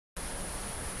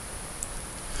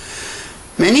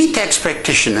Many tax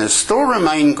practitioners still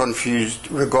remain confused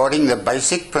regarding the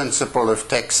basic principle of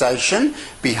taxation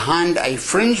behind a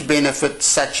fringe benefit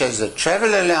such as a travel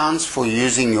allowance for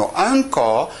using your own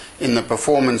car in the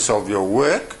performance of your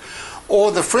work,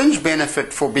 or the fringe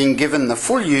benefit for being given the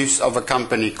full use of a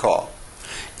company car.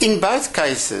 In both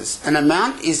cases, an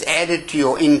amount is added to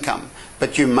your income,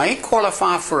 but you may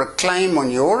qualify for a claim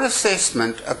on your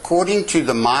assessment according to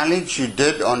the mileage you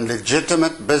did on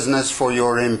legitimate business for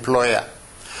your employer.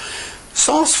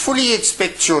 SARS fully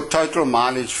expects your total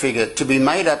mileage figure to be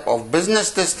made up of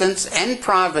business distance and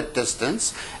private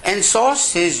distance, and SARS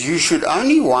says you should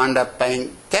only wind up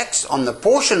paying tax on the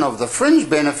portion of the fringe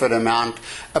benefit amount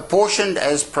apportioned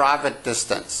as private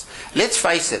distance. Let's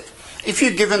face it, if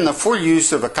you're given the full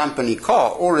use of a company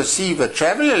car or receive a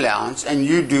travel allowance and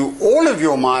you do all of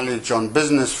your mileage on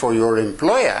business for your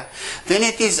employer, then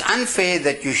it is unfair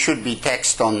that you should be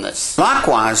taxed on this.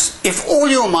 Likewise, if all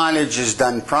your mileage is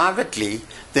done privately,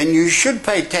 then you should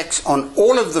pay tax on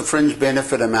all of the fringe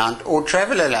benefit amount or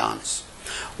travel allowance.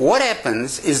 What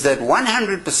happens is that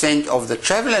 100% of the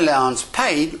travel allowance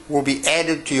paid will be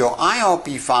added to your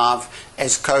IRP5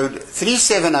 as code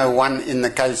 3701 in the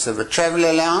case of a travel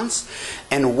allowance,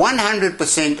 and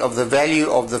 100% of the value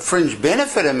of the fringe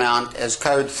benefit amount as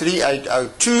code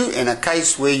 3802 in a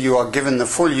case where you are given the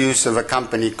full use of a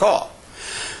company car.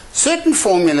 Certain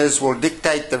formulas will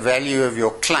dictate the value of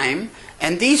your claim,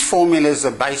 and these formulas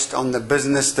are based on the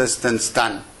business distance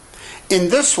done. In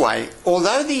this way,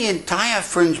 although the entire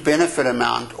fringe benefit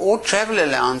amount or travel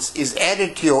allowance is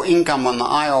added to your income on the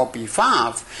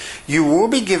IRP5, you will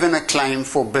be given a claim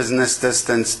for business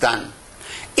distance done.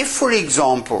 If, for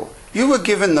example, you were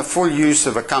given the full use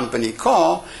of a company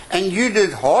car and you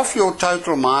did half your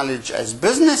total mileage as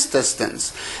business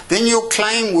distance, then your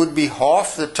claim would be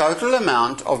half the total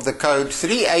amount of the code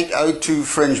 3802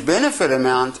 fringe benefit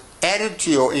amount added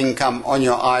to your income on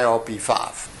your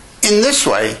IRP5. In this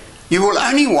way, you will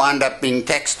only wind up being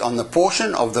taxed on the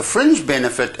portion of the fringe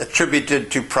benefit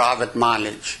attributed to private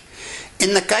mileage.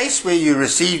 In the case where you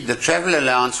received the travel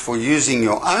allowance for using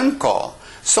your own car,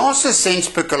 SARS's cents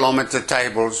per kilometre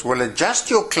tables will adjust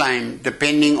your claim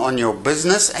depending on your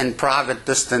business and private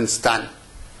distance done.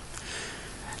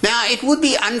 Now, it would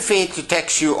be unfair to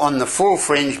tax you on the full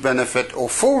fringe benefit or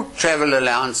full travel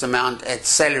allowance amount at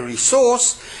salary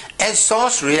source, as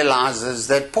SARS realizes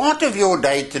that part of your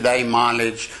day-to-day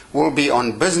mileage will be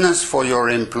on business for your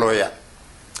employer.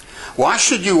 Why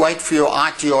should you wait for your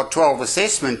ITR 12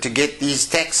 assessment to get these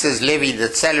taxes levied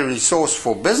at salary source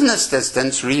for business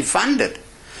distance refunded?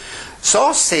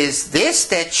 SARS says their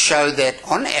stats show that,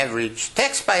 on average,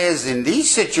 taxpayers in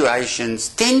these situations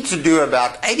tend to do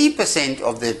about 80%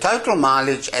 of their total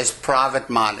mileage as private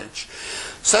mileage.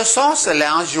 So SARS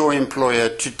allows your employer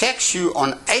to tax you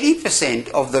on 80%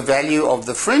 of the value of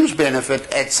the fringe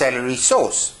benefit at salary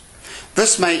source.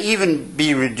 This may even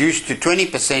be reduced to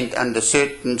 20% under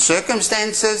certain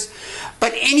circumstances,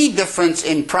 but any difference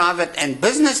in private and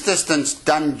business distance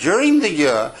done during the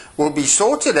year will be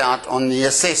sorted out on the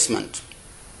assessment.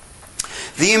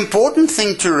 The important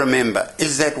thing to remember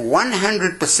is that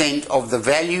 100% of the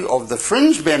value of the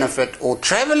fringe benefit or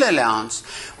travel allowance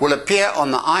will appear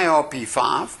on the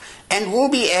IRP5 and will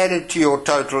be added to your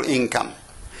total income.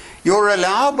 Your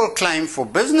allowable claim for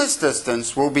business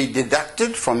distance will be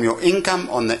deducted from your income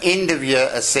on the end of year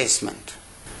assessment.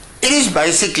 It is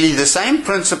basically the same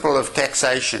principle of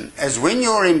taxation as when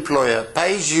your employer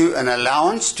pays you an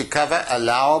allowance to cover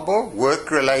allowable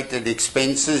work-related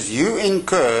expenses you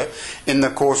incur in the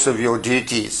course of your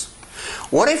duties.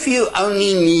 What if you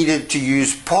only needed to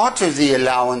use part of the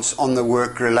allowance on the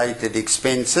work-related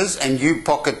expenses and you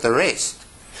pocket the rest?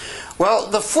 Well,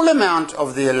 the full amount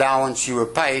of the allowance you were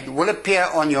paid will appear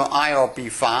on your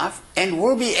IRP5 and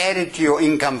will be added to your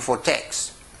income for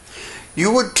tax.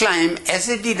 You would claim as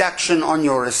a deduction on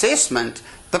your assessment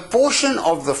the portion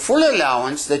of the full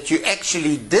allowance that you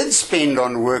actually did spend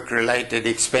on work-related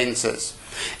expenses.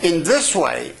 In this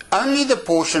way, only the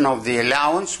portion of the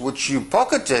allowance which you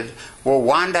pocketed will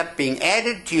wind up being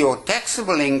added to your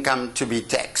taxable income to be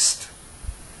taxed.